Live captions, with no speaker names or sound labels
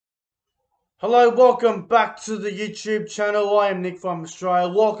Hello, welcome back to the YouTube channel. I am Nick from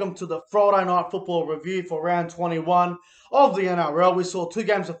Australia. Welcome to the Friday Night Football review for round 21 of the NRL. We saw two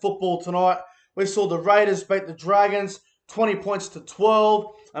games of football tonight. We saw the Raiders beat the Dragons 20 points to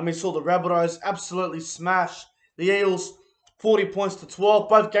 12, and we saw the Rabbitohs absolutely smash the Eels 40 points to 12.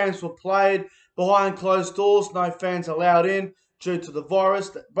 Both games were played behind closed doors, no fans allowed in due to the virus.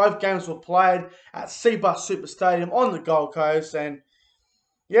 Both games were played at Seabus Super Stadium on the Gold Coast, and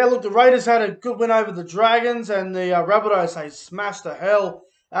yeah, look, the Raiders had a good win over the Dragons, and the Rabbitohs, they smashed the hell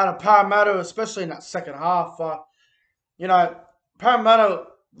out of Parramatta, especially in that second half. You know, Parramatta,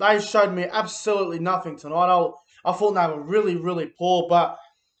 they showed me absolutely nothing tonight. I thought they were really, really poor, but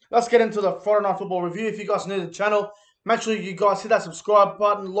let's get into the Friday Night Football review. If you guys are new to the channel, make sure you guys hit that subscribe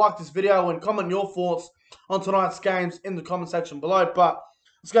button, like this video, and comment your thoughts on tonight's games in the comment section below. But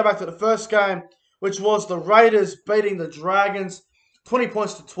let's go back to the first game, which was the Raiders beating the Dragons 20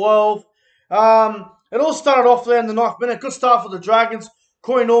 points to 12. It all started off there in the 9th minute. Good start for the Dragons.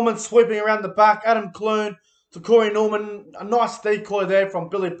 Corey Norman sweeping around the back. Adam Clune to Corey Norman. A nice decoy there from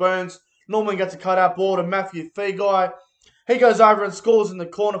Billy Burns. Norman gets a cut-out ball to Matthew Feagai. He goes over and scores in the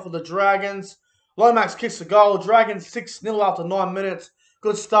corner for the Dragons. Lomax kicks the goal. Dragons 6-0 after 9 minutes.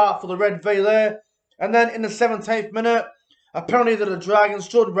 Good start for the Red V there. And then in the 17th minute, a penalty to the Dragons.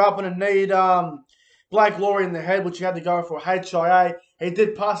 Jordan Ralph and need Blake Laurie in the head, which he had to go for a HIA. He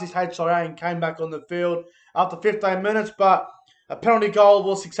did pass his HIA and came back on the field after 15 minutes, but a penalty goal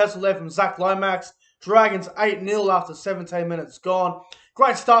was successful there from Zach Lomax. Dragons 8-0 after 17 minutes gone.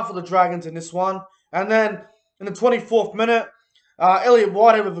 Great start for the Dragons in this one. And then in the 24th minute, Elliott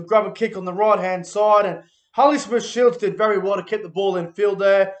Whitehead with a grubber kick on the right-hand side, and Harley Smith-Shields did very well to keep the ball in field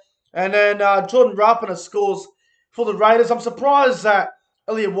there. And then Jordan Rapiner scores for the Raiders. I'm surprised that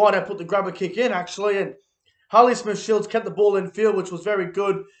Elliott Whitehead put the grubber kick in, actually, and Harley Smith-Shields kept the ball in field, which was very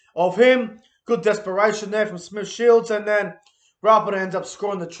good of him. Good desperation there from Smith-Shields, and then Rapiner ends up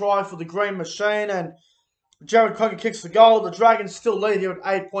scoring the try for the Green Machine, and Jared Croker kicks the goal. The Dragons still lead here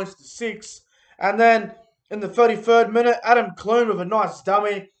at 8 points to 6. And then in the 33rd minute, Adam Clune with a nice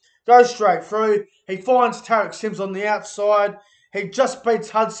dummy goes straight through. He finds Tarek Sims on the outside. He just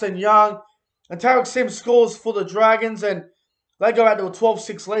beats Hudson Young, and Tarek Sims scores for the Dragons, and they go out to a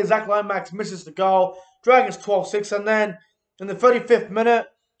 12-6 lead. Zach Lomax misses the goal. Dragons 12-6. And then in the 35th minute,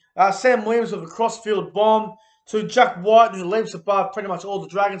 Sam Williams with a crossfield bomb to Jack Whiten, who leaps above pretty much all the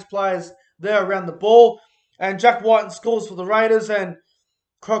Dragons players there around the ball. And Jack Whiten scores for the Raiders, and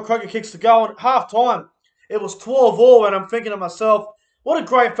Croker kicks the goal. And at half-time, it was 12-all, and I'm thinking to myself, what a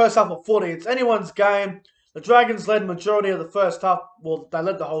great first half of footy. It's anyone's game. The Dragons led majority of the first half. Well, they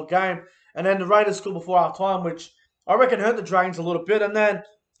led the whole game. And then the Raiders scored before half-time, which I reckon hurt the Dragons a little bit. And then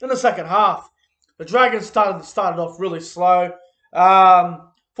in the second half, the Dragons started off really slow.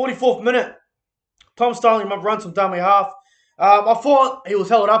 44th minute, Tom Starling runs some dummy half. I thought he was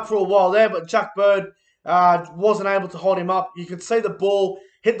held up for a while there, but Jack Bird wasn't able to hold him up. You could see the ball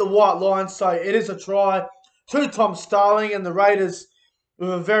hit the white line, so it is a try to Tom Starling, and the Raiders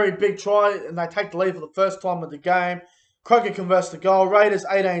with a very big try, and they take the lead for the first time of the game. Croker converts the goal. Raiders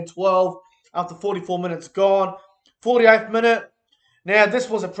 18-12 after 44 minutes gone. 48th minute. Now, this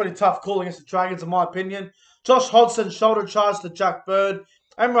was a pretty tough call against the Dragons, in my opinion. Josh Hodgson shoulder charge to Jack Bird.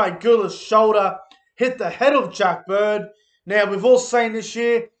 Emre Gula's shoulder hit the head of Jack Bird. Now, we've all seen this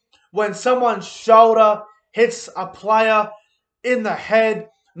year when someone's shoulder hits a player in the head,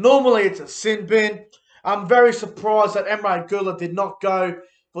 normally it's a sin bin. I'm very surprised that Emre Gula did not go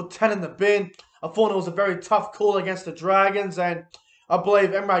for 10 in the bin. I thought it was a very tough call against the Dragons, and I believe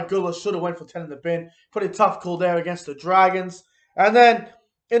Emre Gula should have went for 10 in the bin. Pretty tough call there against the Dragons. And then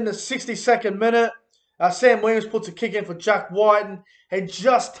in the 62nd minute, Sam Williams puts a kick in for Jack Whiten. He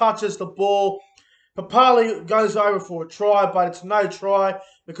just touches the ball. Papali goes over for a try, but it's no try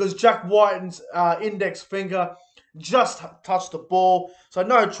because Jack Whiten's index finger just touched the ball. So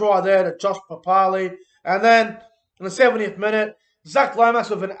no try there to Josh Papali. And then in the 70th minute, Zach Lomax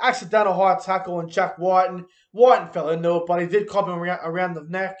with an accidental high tackle on Jack Whiten. Whiten fell into it, but he did cop him around the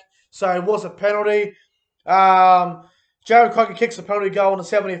neck. So it was a penalty. Jared Croker kicks a penalty goal in the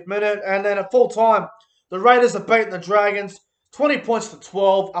 70th minute. And then at full time, the Raiders are beating the Dragons 20 points to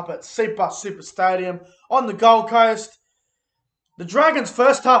 12 up at Seabus Super Stadium on the Gold Coast. The Dragons'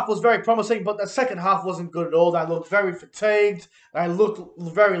 first half was very promising, but the second half wasn't good at all. They looked very fatigued. They looked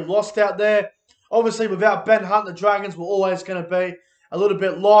very lost out there. Obviously, without Ben Hunt, the Dragons were always going to be a little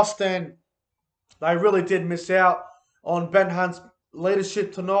bit lost, and they really did miss out on Ben Hunt's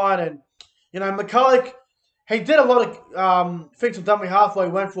leadership tonight. And, you know, McCulloch, he did a lot of things from dummy halfway,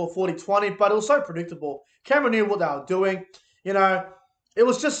 went for a 40-20, but it was so predictable. Cameron knew what they were doing. You know, it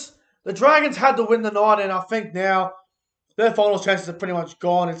was just the Dragons had to win the night, and I think now their finals chances are pretty much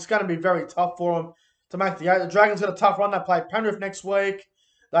gone. It's going to be very tough for them to make the 8. The Dragons got a tough run. They play Penrith next week.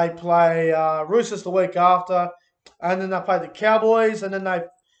 They play Roosters the week after. And then they play the Cowboys. And then they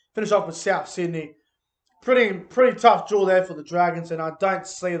finish off with South Sydney. Pretty tough draw there for the Dragons. And I don't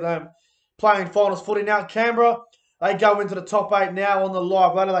see them playing finals footy. Now Canberra, they go into the top 8 now on the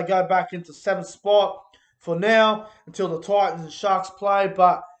live ladder. They go back into 7th spot for now until the Titans and Sharks play.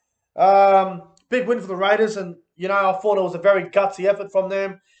 But big win for the Raiders. And, you know, I thought it was a very gutsy effort from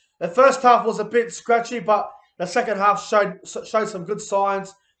them. The first half was a bit scratchy, but the second half showed some good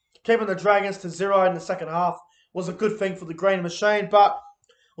signs. Keeping the Dragons to 0 in the second half was a good thing for the Green Machine. But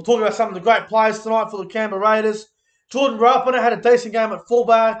we'll talk about some of the great players tonight for the Canberra Raiders. Jordan Rapana had a decent game at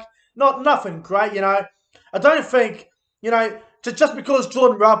fullback. Nothing great, you know. I don't think, you know, just because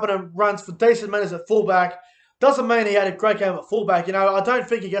Jordan Rapana runs for decent minutes at fullback doesn't mean he had a great game at fullback. You know, I don't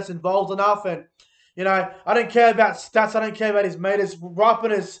think he gets involved enough. And, you know, I don't care about stats. I don't care about his meters.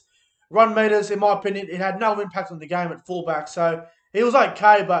 Rapana's run meters, in my opinion, it had no impact on the game at fullback. So he was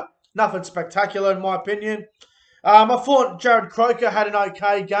okay, but nothing spectacular in my opinion. I thought Jared Croker had an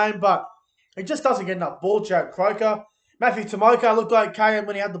okay game, but he just doesn't get enough ball, Jared Croker. Matthew Tomoko looked okay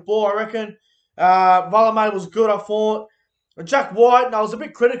when he had the ball, I reckon. Valame was good, I thought. Jack White, and I was a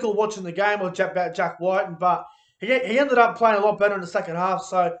bit critical watching the game of Jack White, but he ended up playing a lot better in the second half,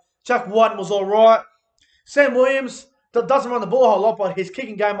 so Jack White was all right. Sam Williams doesn't run the ball a whole lot, but his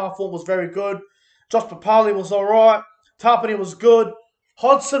kicking game I thought was very good. Josh Papali was all right. Tarpany was good.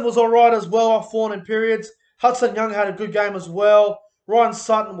 Hodgson was all right as well, I thought, in periods. Hudson Young had a good game as well. Ryan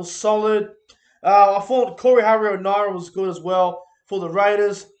Sutton was solid. I thought Corey Hario-Naera was good as well for the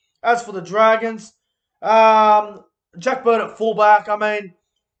Raiders. As for the Dragons, Jack Bird at fullback, I mean,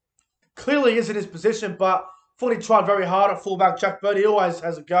 clearly is in his position, but I thought he tried very hard at fullback. Jack Bird, he always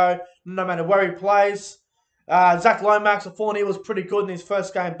has a go, no matter where he plays. Zach Lomax, I thought he was pretty good in his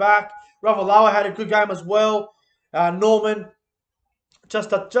first game back. Ravalawa had a good game as well. Norman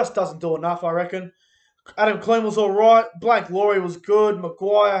just doesn't do enough, I reckon. Adam Clune was all right. Blake Laurie was good.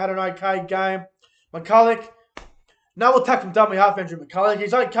 Maguire had an okay game. McCulloch, no attack from dummy half Andrew McCulloch.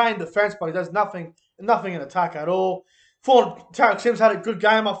 He's okay in defence, but he does nothing in attack at all. Thought Tarek Sims had a good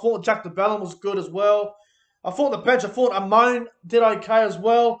game. I thought Jack DeBellum was good as well. I thought the bench, I thought Amon did okay as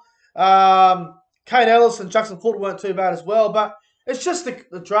well. Kate Ellis and Jackson Ford weren't too bad as well. But it's just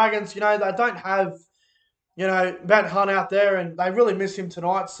the Dragons, you know, they don't have, you know, Matt Hunt out there, and they really miss him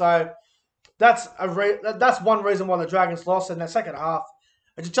tonight. So that's one reason why the Dragons lost in their second half.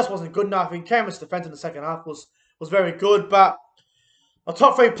 It just wasn't good enough. And Cameron's defence in the second half was very good. But our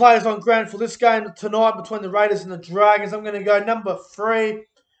top 3 players on ground for this game tonight between the Raiders and the Dragons, I'm going to go number 3.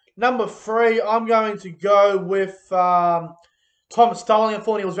 Number 3, I'm going to go with Thomas Starling. I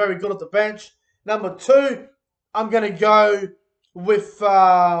thought he was very good at the bench. Number 2, I'm going to go with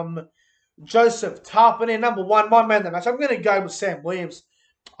Joseph Tarpany. Number 1, my man of the match, I'm going to go with Sam Williams.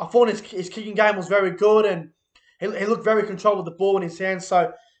 I thought his kicking game was very good, and he looked very controlled with the ball in his hands.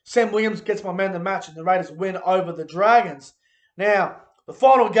 So Sam Williams gets my man of the match, and the Raiders win over the Dragons. Now, the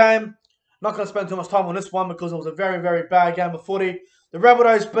final game, not going to spend too much time on this one because it was a very, very bad game of footy. The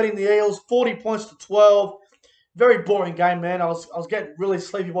Rabbitohs beating the Eels 40 points to 12. Very boring game, man. I was getting really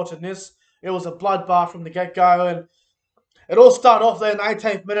sleepy watching this. It was a bloodbath from the get-go, and it all started off there in the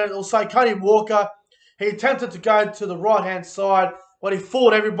 18th minute. It'll say Cody Walker, he attempted to go to the right-hand side, but he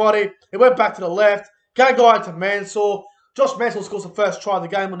fooled everybody. He went back to the left. Gagai to Mansell. Josh Mansell scores the first try of the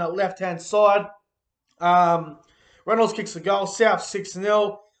game on that left-hand side. Reynolds kicks the goal. South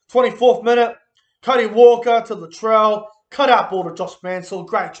 6-0. 24th minute. Cody Walker to Latrell. Cut out ball to Josh Mansell.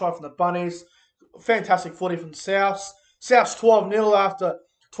 Great try from the Bunnies. Fantastic footy from Souths. Souths 12-0 after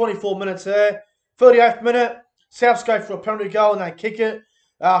 24 minutes there. 38th minute. Souths go for a penalty goal and they kick it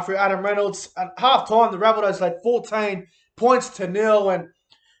for Adam Reynolds. At half-time, the Rabbitohs led 14 points to 0, and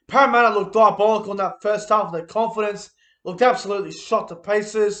Parramatta looked diabolical in that first half. Their confidence looked absolutely shot to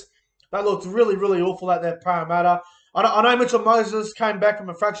pieces. They looked really, really awful out there, Parramatta. I know Mitchell Moses came back from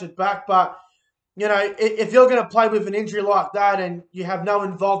a fractured back, but, you know, if you're going to play with an injury like that and you have no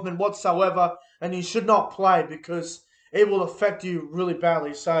involvement whatsoever, and you should not play because it will affect you really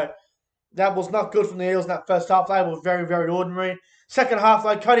badly. So that was not good from the Eels in that first half. They were very, very ordinary. Second half,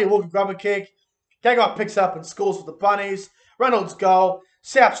 though, Cody Walker grab a kick. Gagai picks up and scores for the Bunnies. Reynolds goal.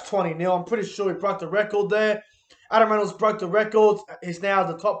 South's 20-0. I'm pretty sure he broke the record there. Adam Reynolds broke the record. He's now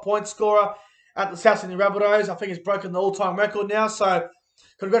the top point scorer at the South Sydney Rabbitohs. I think he's broken the all-time record now. So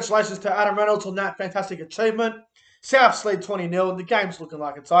congratulations to Adam Reynolds on that fantastic achievement. South's lead 20-0, and the game's looking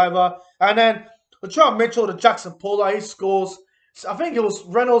like it's over. And then Latrell Mitchell to Jackson Paulo. He scores I think it was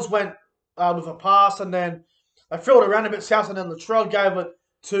Reynolds went with a pass, and then they filled it around a bit south, and then Latrell gave it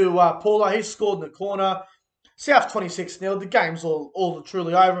to Paulo. He scored in the corner. South 26-0. The game's all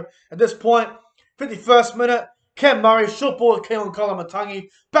truly over at this point. 51st minute. Cam Murray, short ball to Keelan Koloamatangi.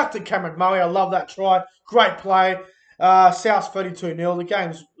 Back to Cameron Murray. I love that try. Great play. South 32-0.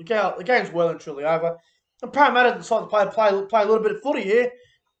 The game's well and truly over. And Parramatta decided to play a little bit of footy here.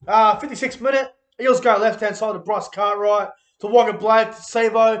 56th minute. Eels go left-hand side to Bryce Cartwright. To Wagga Blake, to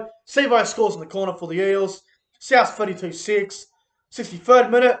Sevo. Sevo scores in the corner for the Eels. South 32-6. 63rd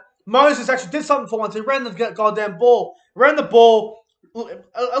minute. Moses actually did something for once. He ran the goddamn ball. Ran the ball.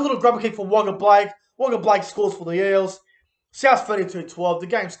 A little grubber kick for Wagga Blake. Wagga Blake scores for the Eels. South 32-12. The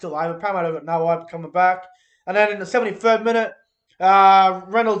game's still over. Parramatta got no hope coming back. And then in the 73rd minute,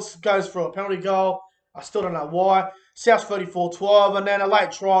 Reynolds goes for a penalty goal. I still don't know why. South 34-12. And then a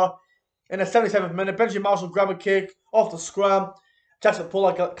late try in the 77th minute. Benji Marshall grab a kick off the scrum. Jackson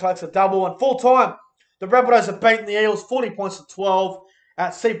Puller collects a double. And full time, the Rabbitohs have beaten the Eels 40 points to 12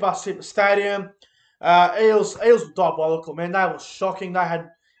 at Seabus Super Stadium. Eels were diabolical, man. They were shocking. They had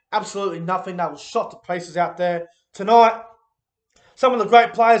absolutely nothing. They were shot to pieces out there tonight. Some of the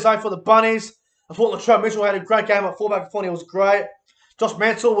great players, though, for the Bunnies. I thought Latrell Mitchell had a great game at fullback. I thought he was great. Josh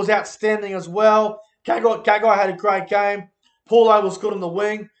Mansell was outstanding as well. Gagai had a great game. Paulo was good on the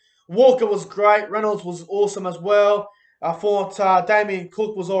wing. Walker was great. Reynolds was awesome as well. I thought Damien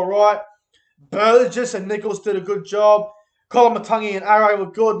Cook was all right. Burgess and Nichols did a good job. Koloamatangi and Arrow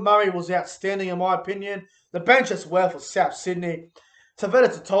were good. Murray was outstanding in my opinion. The bench as well for South Sydney. Taveta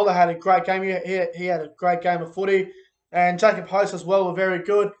Totola had a great game. He had a great game of footy. And Jacob Host as well were very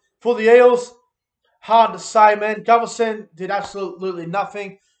good. For the Eels, hard to say, man. Goverson did absolutely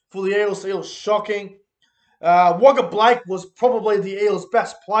nothing. For the Eels shocking. Wagga Blake was probably the Eels'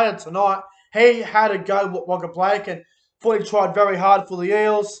 best player tonight. He had a go with Wagga Blake and thought he tried very hard for the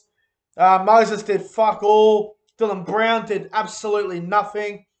Eels. Moses did fuck all. Dylan Brown did absolutely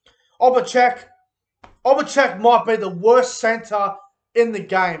nothing. Obachek might be the worst centre in the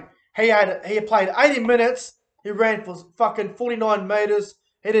game. He played 80 minutes. He ran for fucking 49 metres.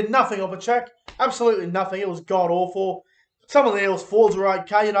 He did nothing, Obachek. Absolutely nothing. It was god-awful. Some of the Eels forwards were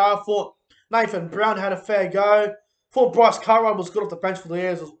okay. You know, I thought Nathan Brown had a fair go. Thought Bryce Cartwright was good off the bench for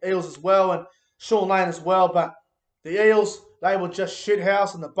the Eels as well. And Sean Lane as well. But the Eels, they were just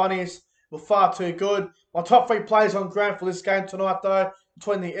shithouse. And the Bunnies were far too good. My top 3 players on ground for this game tonight, though,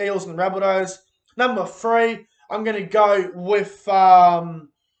 between the Eels and the Rabbitohs. Number 3, I'm going to go with Adam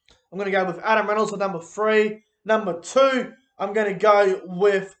Reynolds at number 3. Number 2, I'm going to go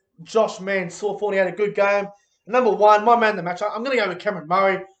with Josh Mansell. I thought he had a good game. And number 1, my man of the match, I'm going to go with Cameron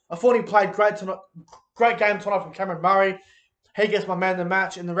Murray. I thought he played great tonight. Great game tonight from Cameron Murray. He gets my man of the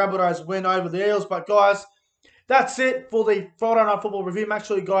match in the Rabbitohs win over the Eels. But guys, that's it for the Friday Night Football review. Make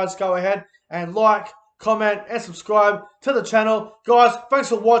sure you guys go ahead and like, comment, and subscribe to the channel. Guys, thanks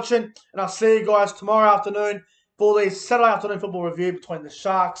for watching, and I'll see you guys tomorrow afternoon for the Saturday afternoon football review between the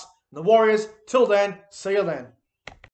Sharks and the Warriors. Till then, see you then.